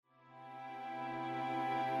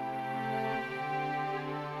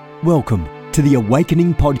Welcome to the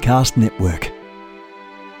Awakening Podcast Network.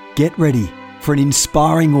 Get ready for an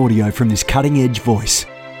inspiring audio from this cutting-edge voice.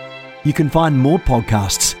 You can find more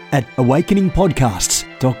podcasts at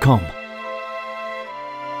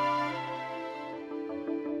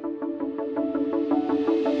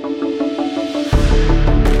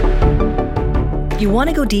You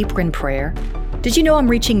want to go deeper in prayer? Did you know I'm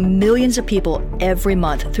reaching millions of people every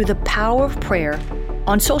month through the power of prayer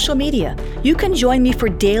on social media? You can join me for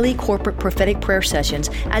daily corporate prophetic prayer sessions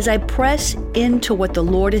as I press into what the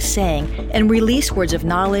Lord is saying and release words of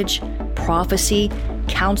knowledge, prophecy,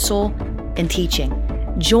 counsel, and teaching.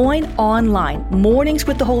 Join online Mornings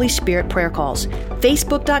with the Holy Spirit prayer calls.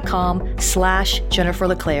 Facebook.com/Jennifer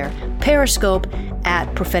LeClaire. Periscope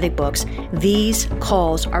 @Prophetic Books. These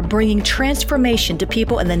calls are bringing transformation to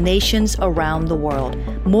people in the nations around the world.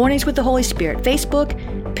 Mornings with the Holy Spirit. Facebook,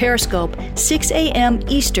 Periscope, 6 a.m.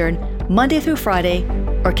 Eastern, Monday through Friday,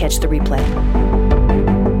 or catch the replay.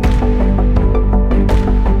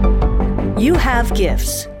 You have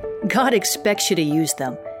gifts. God expects you to use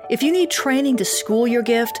them. If you need training to school your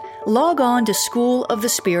gift, log on to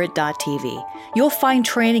schoolofthespirit.tv. You'll find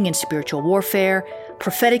training in spiritual warfare,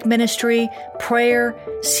 prophetic ministry, prayer,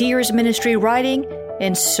 seers ministry, writing,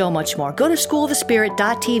 and so much more. Go to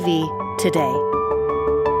schoolofthespirit.tv today.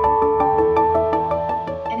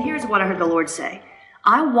 And here's what I heard the Lord say.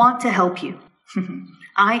 I want to help you.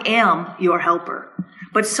 I am your helper.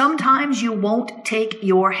 But sometimes you won't take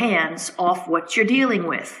your hands off what you're dealing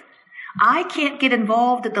with. I can't get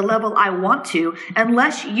involved at the level I want to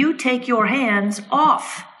unless you take your hands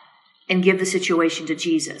off and give the situation to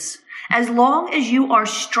Jesus. As long as you are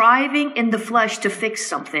striving in the flesh to fix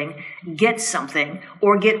something, get something,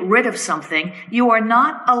 or get rid of something, you are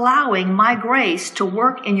not allowing my grace to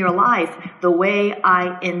work in your life the way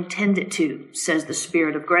I intend it to, says the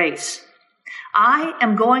Spirit of grace. I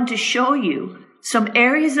am going to show you some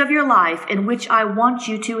areas of your life in which I want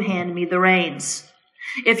you to hand me the reins.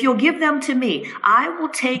 If you'll give them to me, I will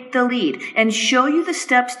take the lead and show you the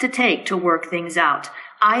steps to take to work things out.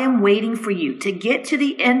 I am waiting for you to get to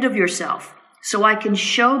the end of yourself so I can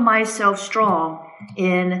show myself strong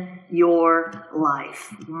in your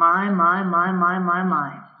life. My.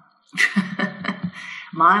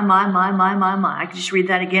 I could just read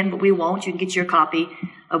that again, but we won't. You can get your copy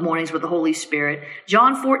of Mornings with the Holy Spirit.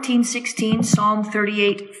 John 14:16, Psalm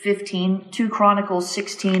 38:15, 2 Chronicles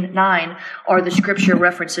 16:9 are the scripture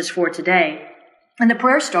references for today. And the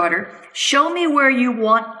prayer starter, show me where you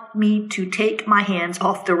want me to take my hands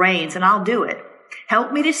off the reins, and I'll do it.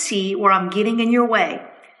 Help me to see where I'm getting in your way,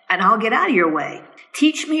 and I'll get out of your way.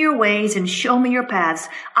 Teach me your ways and show me your paths.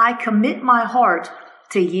 I commit my heart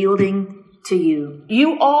to yielding to you.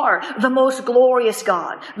 You are the most glorious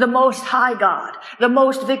God, the most high God, the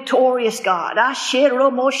most victorious God.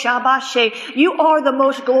 You are the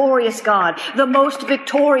most glorious God, the most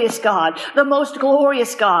victorious God, the most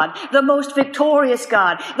glorious God, the most victorious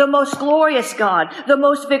God, the most glorious God, the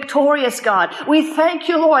most victorious God. We thank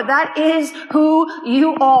you, Lord. That is who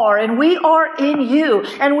you are, and we are in you,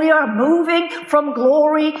 and we are moving from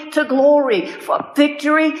glory to glory, from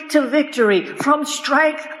victory to victory, from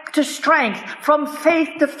strength to strength, from faith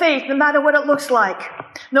to faith, no matter what it looks like,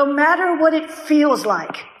 no matter what it feels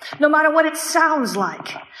like, no matter what it sounds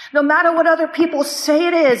like, no matter what other people say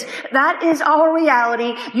it is. That is our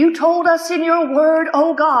reality. You told us in your word,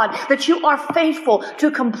 oh God, that you are faithful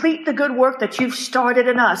to complete the good work that you've started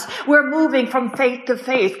in us. We're moving from faith to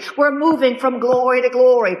faith. We're moving from glory to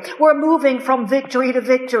glory. We're moving from victory to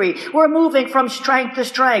victory. We're moving from strength to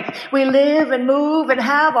strength. We live and move and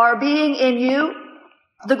have our being in you,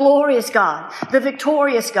 the glorious God, the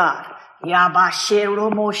victorious God.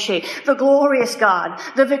 The glorious God,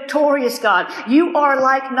 the victorious God. You are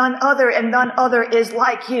like none other, and none other is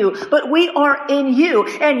like you. But we are in you,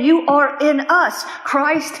 and you are in us.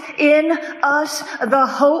 Christ in us, the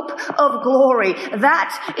hope of glory.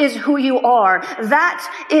 That is who you are. That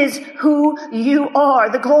is who you are.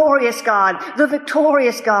 The glorious God, the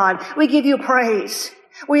victorious God. We give you praise.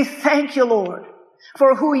 We thank you, Lord,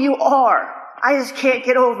 for who you are. I just can't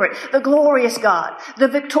get over it. The glorious God, the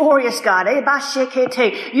victorious God.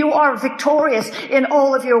 You are victorious in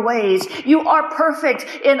all of your ways. You are perfect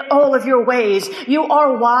in all of your ways. You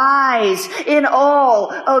are wise in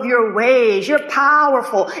all of your ways. You're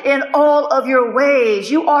powerful in all of your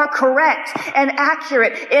ways. You are correct and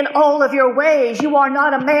accurate in all of your ways. You are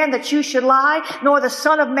not a man that you should lie, nor the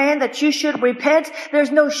son of man that you should repent.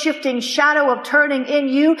 There's no shifting shadow of turning in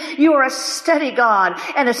you. You are a steady God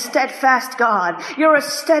and a steadfast God. God. You're a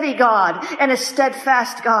steady God and a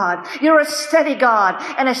steadfast God. You're a steady God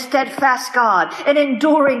and a steadfast God, an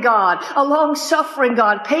enduring God, a long-suffering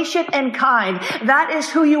God, patient and kind. That is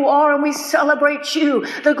who you are, and we celebrate you,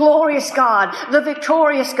 the glorious God, the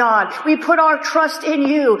victorious God. We put our trust in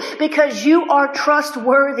you because you are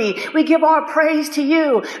trustworthy. We give our praise to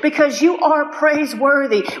you because you are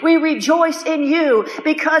praiseworthy. We rejoice in you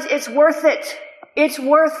because it's worth it. It's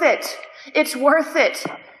worth it. It's worth it.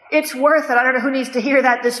 It's worth it. I don't know who needs to hear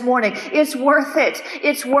that this morning. It's worth it.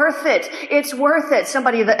 It's worth it. It's worth it.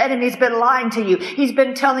 Somebody, the enemy's been lying to you. He's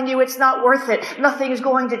been telling you it's not worth it. Nothing's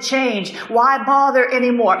going to change. Why bother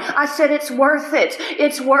anymore? I said it's worth it.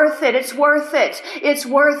 It's worth it. It's worth it. It's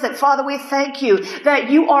worth it. Father, we thank you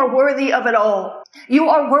that you are worthy of it all. You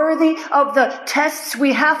are worthy of the tests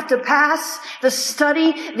we have to pass, the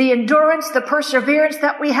study, the endurance, the perseverance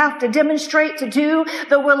that we have to demonstrate to do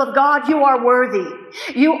the will of God. You are worthy.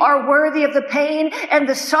 You are worthy of the pain and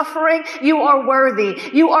the suffering. You are worthy.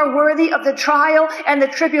 You are worthy of the trial and the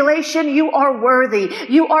tribulation. You are worthy.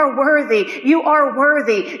 You are worthy. You are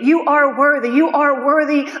worthy. You are worthy. You are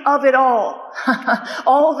worthy of it all.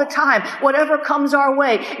 All the time, whatever comes our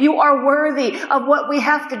way, you are worthy of what we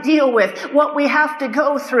have to deal with, what we have to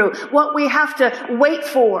go through, what we have to wait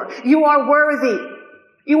for. You are worthy.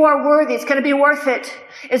 You are worthy. It's going to be worth it.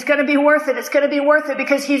 It's going to be worth it. It's going to be worth it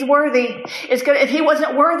because he's worthy. If he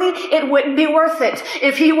wasn't worthy, it wouldn't be worth it.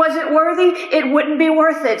 If he wasn't worthy, it wouldn't be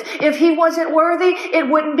worth it. If he wasn't worthy, it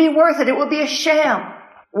wouldn't be worth it. It would be a sham.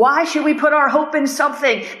 Why should we put our hope in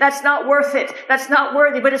something that's not worth it, that's not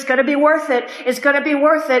worthy, but it's going to be worth it. It's going to be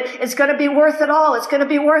worth it. It's going to be worth it all. It's going to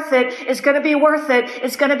be worth it. It's going to be worth it.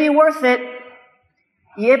 It's going to be worth it.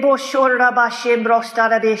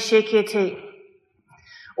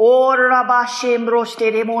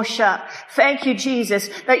 Thank you, Jesus,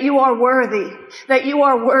 that you are worthy, that you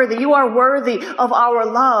are worthy. You are worthy of our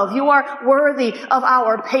love. You are worthy of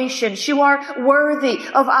our patience. You are worthy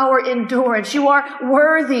of our endurance. You are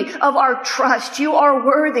worthy of our trust. You are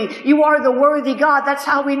worthy. You are the worthy God. That's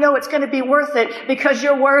how we know it's going to be worth it, because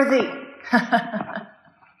you're worthy.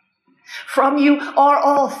 From you are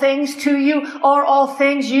all things, to you are all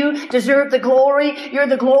things. You deserve the glory. You're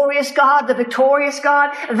the glorious God, the victorious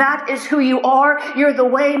God. That is who you are. You're the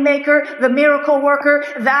way maker, the miracle worker.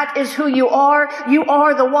 That is who you are. You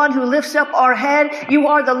are the one who lifts up our head. You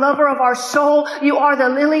are the lover of our soul. You are the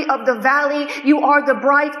lily of the valley. You are the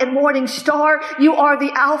bright and morning star. You are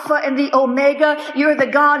the Alpha and the Omega. You're the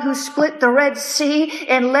God who split the Red Sea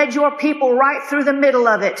and led your people right through the middle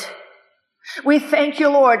of it. We thank you,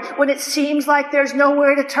 Lord. When it seems like there's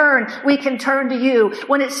nowhere to turn, we can turn to you.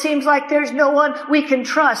 When it seems like there's no one we can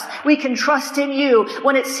trust in you.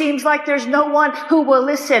 When it seems like there's no one who will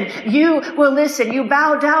listen, you will listen. You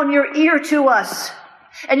bow down your ear to us,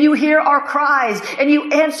 and you hear our cries, and you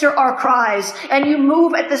answer our cries, and you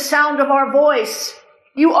move at the sound of our voice.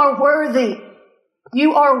 You are worthy.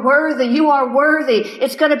 You are worthy. You are worthy.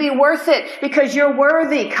 It's going to be worth it because you're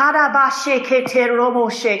worthy.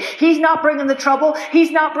 He's not bringing the trouble. He's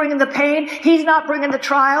not bringing the pain. He's not bringing the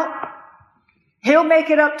trial. He'll make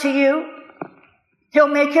it up to you. He'll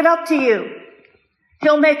make it up to you.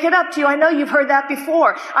 He'll make it up to you. I know you've heard that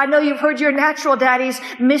before. I know you've heard your natural daddies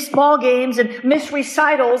miss ball games and miss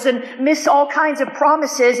recitals and miss all kinds of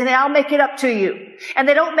promises, and I'll make it up to you. And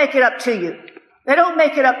they don't make it up to you. They don't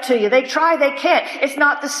make it up to you. They try, they can't. It's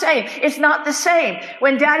not the same. It's not the same.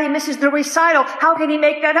 When daddy misses the recital, how can he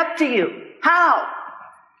make that up to you? How?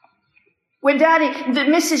 When daddy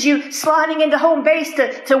misses you sliding into home base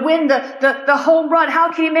to win the home run,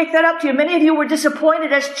 how can he make that up to you? Many of you were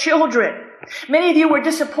disappointed as children. Many of you were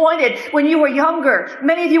disappointed when you were younger.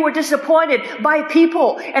 Many of you were disappointed by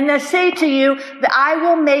people. And they say to you that I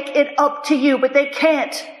will make it up to you, but they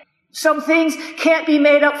can't. Some things can't be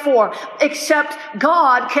made up for, except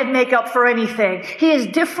God can make up for anything. He is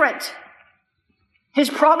different. His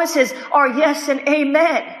promises are yes and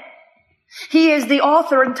amen. He is the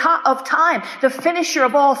author of time, the finisher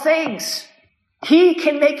of all things. He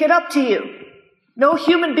can make it up to you. No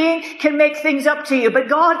human being can make things up to you, but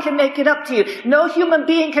God can make it up to you. No human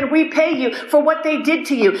being can repay you for what they did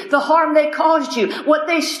to you, the harm they caused you, what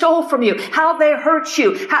they stole from you, how they hurt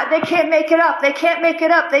you. They can't make it up. They can't make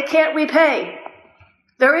it up. They can't repay.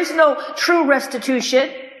 There is no true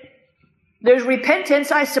restitution. There's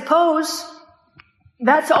repentance, I suppose.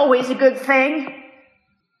 That's always a good thing.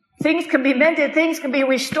 Things can be mended, things can be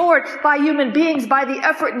restored by human beings, by the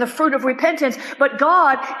effort and the fruit of repentance, but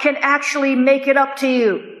God can actually make it up to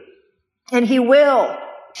you. And He will.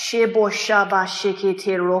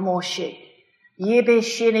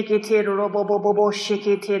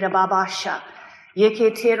 We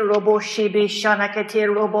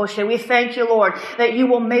thank you, Lord, that you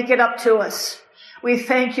will make it up to us. We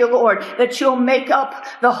thank you, Lord, that you'll make up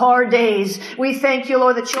the hard days. We thank you,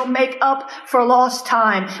 Lord, that you'll make up for lost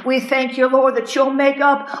time. We thank you, Lord, that you'll make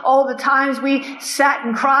up all the times we sat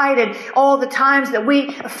and cried, and all the times that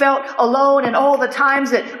we felt alone, and all the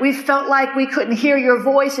times that we felt like we couldn't hear your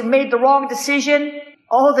voice and made the wrong decision.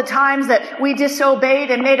 All the times that we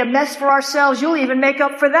disobeyed and made a mess for ourselves. You'll even make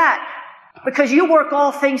up for that, because you work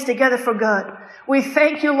all things together for good. We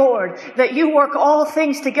thank you, Lord, that you work all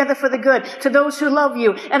things together for the good to those who love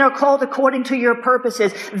you and are called according to your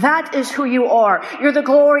purposes. That is who you are. You're the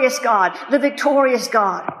glorious God, the victorious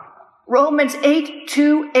God. Romans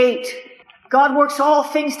 8:2-8. God works all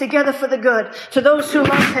things together for the good to those who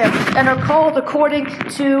love him and are called according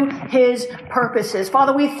to his purposes.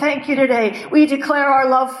 Father, we thank you today. We declare our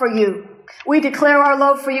love for you. We declare our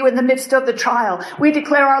love for you in the midst of the trial. We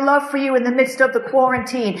declare our love for you in the midst of the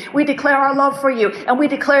quarantine. We declare our love for you, and we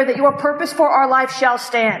declare that your purpose for our life shall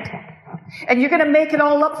stand. And you're going to make it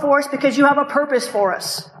all up for us because you have a purpose for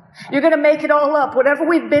us. You're going to make it all up. Whatever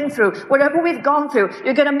we've been through, whatever we've gone through,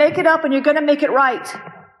 you're going to make it up and you're going to make it right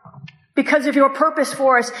because of your purpose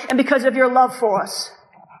for us and because of your love for us.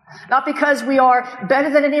 Not because we are better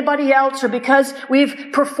than anybody else or because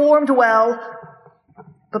we've performed well,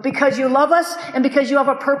 but because you love us and because you have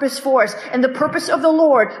a purpose for us. And the purpose of the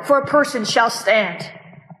Lord for a person shall stand.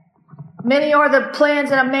 Many are the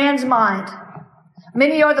plans in a man's mind.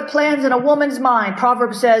 Many are the plans in a woman's mind,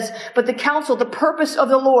 Proverbs says, but the counsel, the purpose of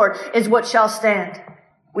the Lord is what shall stand.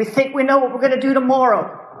 We think we know what we're going to do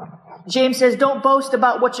tomorrow. James says, don't boast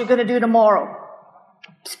about what you're going to do tomorrow,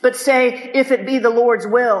 but say, if it be the Lord's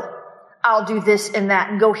will, I'll do this and that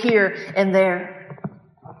and go here and there.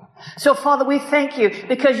 So, Father, we thank you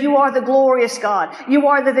because you are the glorious God. You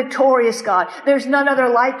are the victorious God. There's none other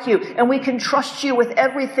like you, and we can trust you with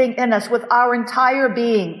everything in us, with our entire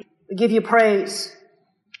being. We give you praise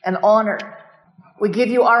and honor. We give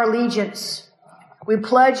you our allegiance. We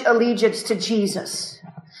pledge allegiance to Jesus.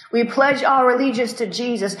 We pledge our allegiance to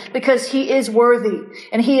Jesus because he is worthy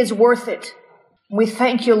and he is worth it. We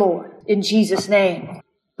thank you, Lord, in Jesus' name.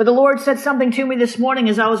 But the Lord said something to me this morning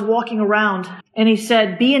as I was walking around, and he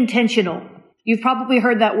said, be intentional. You've probably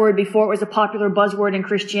heard that word before. It was a popular buzzword in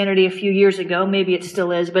Christianity a few years ago. Maybe it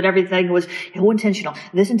still is, but everything was, intentional.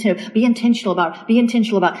 This intentional. Be intentional about. Be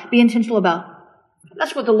intentional about. Be intentional about.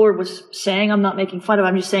 That's what the Lord was saying. I'm not making fun of it.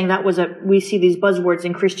 I'm just saying we see these buzzwords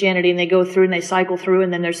in Christianity and they go through and they cycle through,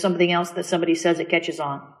 and then there's something else that somebody says it catches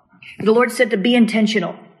on. The Lord said to be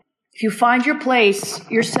intentional. If you find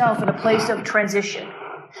yourself in a place of transition,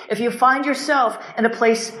 if you find yourself in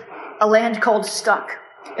a land called stuck,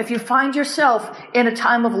 if you find yourself in a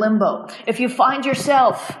time of limbo, if you find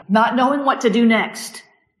yourself not knowing what to do next,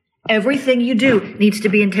 everything you do needs to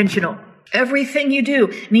be intentional. Everything you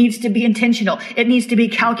do needs to be intentional. It needs to be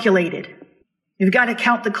calculated. You've got to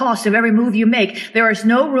count the cost of every move you make. There is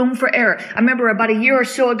no room for error. I remember about a year or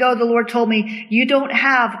so ago, the Lord told me, you don't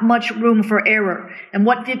have much room for error. And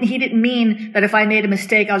he didn't mean that if I made a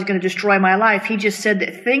mistake, I was going to destroy my life. He just said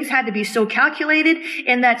that things had to be so calculated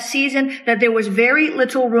in that season that there was very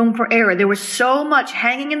little room for error. There was so much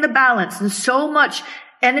hanging in the balance and so much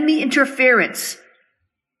enemy interference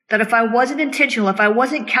that if I wasn't intentional, if I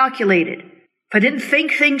wasn't calculated, if I didn't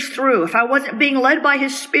think things through, if I wasn't being led by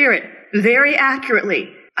his Spirit very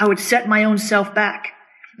accurately, I would set my own self back.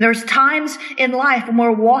 There's times in life when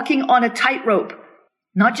we're walking on a tightrope,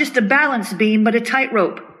 not just a balance beam, but a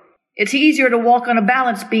tightrope. It's easier to walk on a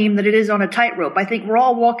balance beam than it is on a tightrope. I think we're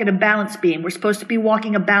all walking a balance beam. We're supposed to be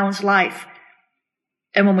walking a balanced life.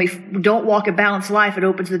 And when we don't walk a balanced life, it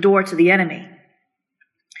opens the door to the enemy.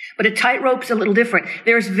 But a tightrope's a little different.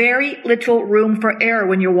 There's very little room for error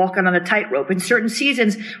when you're walking on a tightrope. In certain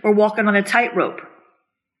seasons, we're walking on a tightrope.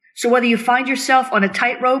 So whether you find yourself on a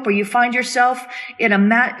tightrope or you find yourself in a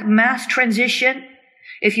mass transition,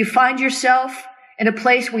 if you find yourself in a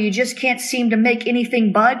place where you just can't seem to make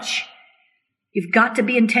anything budge, you've got to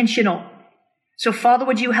be intentional. So Father,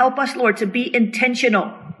 would you help us, Lord, to be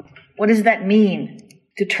intentional? What does that mean?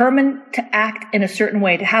 Determined to act in a certain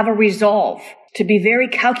way, to have a resolve, to be very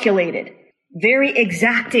calculated, very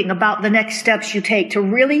exacting about the next steps you take, to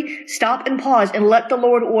really stop and pause and let the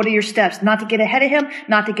Lord order your steps, not to get ahead of him,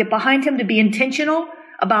 not to get behind him, to be intentional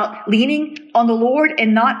about leaning on the Lord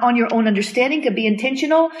and not on your own understanding, to be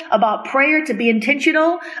intentional about prayer, to be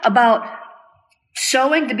intentional about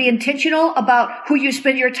sowing, to be intentional about who you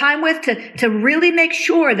spend your time with, to really make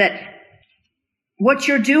sure that what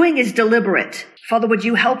you're doing is deliberate. Father, would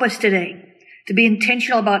you help us today to be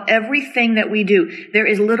intentional about everything that we do? There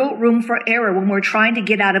is little room for error when we're trying to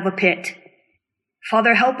get out of a pit.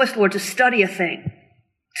 Father, help us, Lord, to study a thing,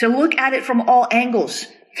 to look at it from all angles,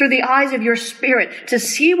 through the eyes of your Spirit, to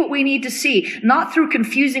see what we need to see, not through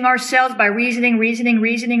confusing ourselves by reasoning,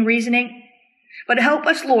 but help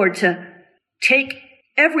us, Lord, to take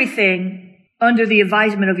everything under the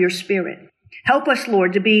advisement of your Spirit. Help us,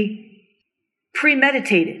 Lord, to be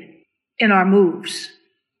premeditated in our moves.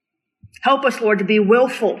 Help us, Lord, to be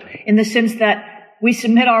willful in the sense that we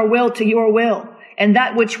submit our will to your will, and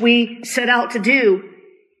that which we set out to do,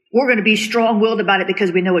 we're going to be strong-willed about it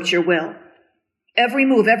because we know it's your will. Every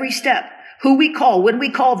move, every step, who we call, when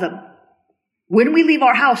we call them, when we leave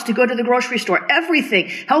our house to go to the grocery store, everything.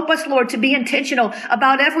 Help us, Lord, to be intentional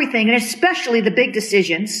about everything, and especially the big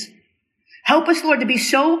decisions. Help us, Lord, to be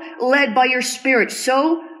so led by your Spirit,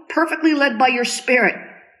 so perfectly led by your Spirit,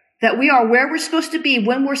 that we are where we're supposed to be,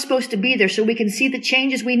 when we're supposed to be there, so we can see the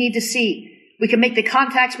changes we need to see. We can make the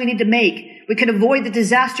contacts we need to make. We can avoid the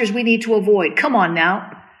disasters we need to avoid. Come on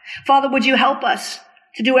now. Father, would you help us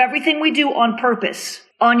to do everything we do on purpose,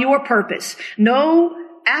 on your purpose? No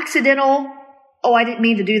accidental, I didn't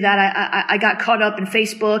mean to do that. I got caught up in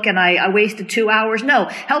Facebook and I wasted 2 hours. No,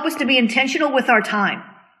 help us to be intentional with our time,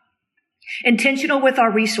 intentional with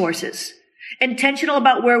our resources, intentional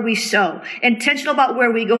about where we sow, intentional about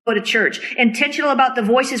where we go to church, intentional about the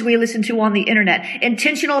voices we listen to on the internet,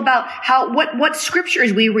 intentional about what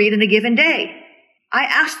scriptures we read in a given day. I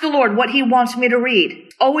ask the Lord what he wants me to read.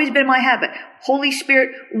 It's always been my habit. Holy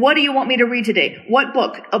Spirit, what do you want me to read today? What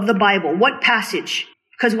book of the Bible? What passage?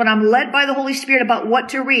 Because when I'm led by the Holy Spirit about what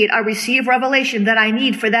to read, I receive revelation that I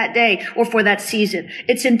need for that day or for that season.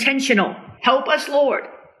 It's intentional. Help us, Lord,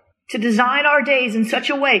 to design our days in such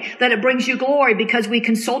a way that it brings you glory because we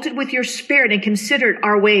consulted with your Spirit and considered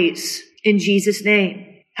our ways. In Jesus' name.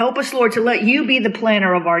 Help us, Lord, to let you be the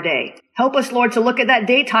planner of our day. Help us, Lord, to look at that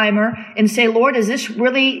day timer and say, Lord, is this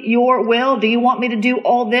really your will? Do you want me to do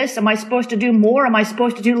all this? Am I supposed to do more? Am I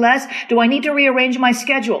supposed to do less? Do I need to rearrange my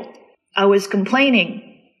schedule? I was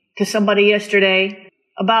complaining to somebody yesterday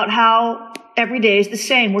about how every day is the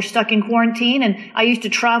same. We're stuck in quarantine, and I used to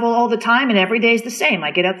travel all the time, and every day is the same.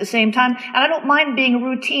 I get up at the same time, and I don't mind being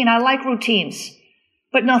routine. I like routines,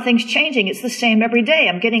 but nothing's changing. It's the same every day.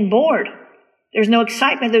 I'm getting bored. There's no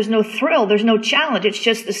excitement. There's no thrill. There's no challenge. It's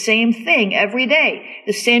just the same thing every day.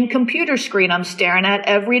 The same computer screen I'm staring at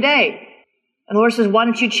every day. And the Lord says, why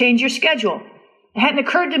don't you change your schedule? It hadn't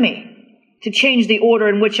occurred to me to change the order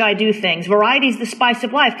in which I do things. Variety is the spice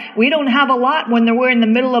of life. We don't have a lot when we're in the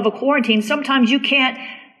middle of a quarantine. Sometimes you can't,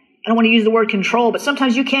 I don't want to use the word control, but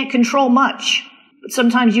sometimes you can't control much. But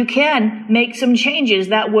sometimes you can make some changes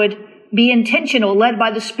that would be intentional, led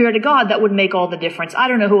by the Spirit of God, that would make all the difference. I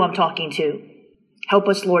don't know who I'm talking to. Help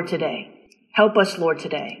us, Lord, today. Help us, Lord,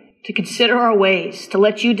 today, to consider our ways, to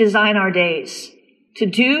let you design our days, to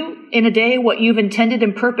do in a day what you've intended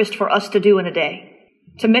and purposed for us to do in a day,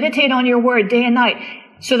 to meditate on your word day and night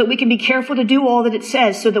so that we can be careful to do all that it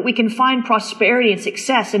says, so that we can find prosperity and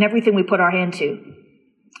success in everything we put our hand to.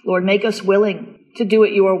 Lord, make us willing to do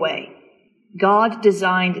it your way.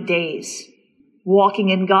 God-designed days, walking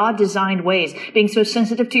in God-designed ways, being so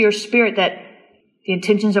sensitive to your Spirit that the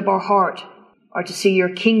intentions of our heart are to see your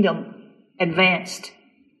kingdom advanced.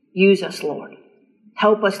 Use us, Lord.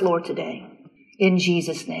 Help us, Lord, today. In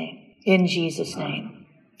Jesus' name. In Jesus' name.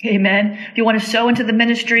 Amen. If you want to sow into the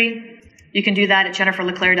ministry, you can do that at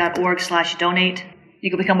jenniferleclaire.org/donate. You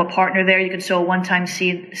can become a partner there. You can sow a one-time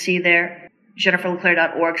seed there.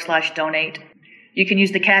 jenniferleclaire.org/donate. You can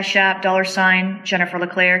use the Cash App, $ Jennifer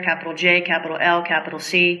LeClaire, capital J, capital L, capital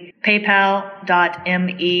C.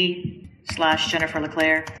 PayPal.me/Jennifer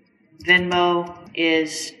LeClaire. Venmo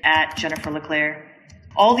is at Jennifer LeClaire.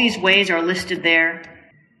 All these ways are listed there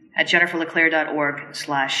at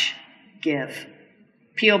jenniferleclaire.org/give.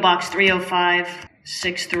 P.O. Box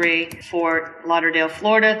 30563, Fort Lauderdale,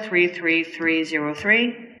 Florida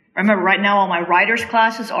 33303. Remember, right now all my writers'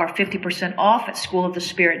 classes are 50% off at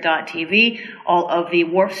schoolofthespirit.tv. All of the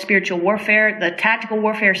spiritual warfare, the tactical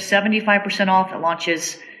warfare, 75% off. It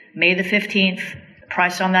launches May the 15th.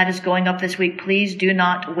 Price on that is going up this week. Please do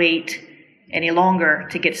not wait any longer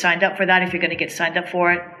to get signed up for that if you're going to get signed up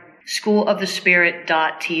for it.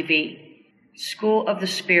 Schoolofthespirit.tv.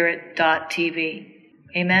 Schoolofthespirit.tv.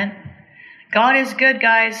 Amen. God is good,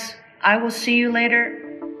 guys. I will see you later.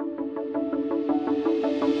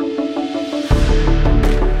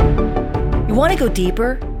 You want to go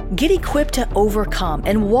deeper? Get equipped to overcome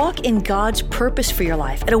and walk in God's purpose for your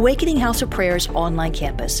life at Awakening House of Prayer's online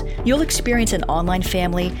campus. You'll experience an online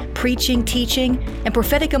family, preaching, teaching, and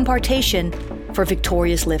prophetic impartation for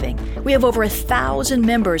victorious living. We have over 1,000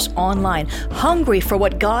 members online, hungry for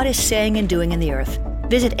what God is saying and doing in the earth.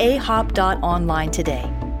 Visit ahop.online today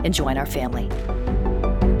and join our family.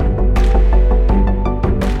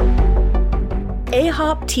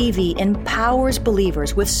 AHOP TV empowers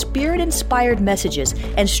believers with Spirit-inspired messages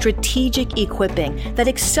and strategic equipping that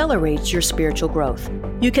accelerates your spiritual growth.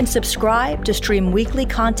 You can subscribe to stream weekly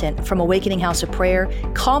content from Awakening House of Prayer,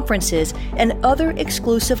 conferences, and other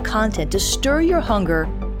exclusive content to stir your hunger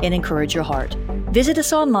and encourage your heart. Visit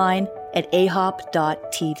us online at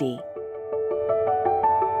ahop.tv.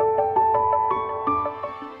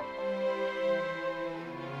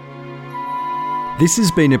 This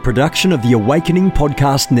has been a production of the Awakening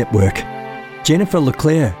Podcast Network. Jennifer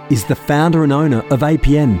LeClaire is the founder and owner of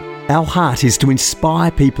APN. Our heart is to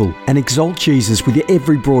inspire people and exalt Jesus with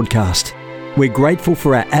every broadcast. We're grateful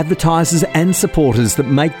for our advertisers and supporters that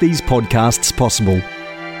make these podcasts possible.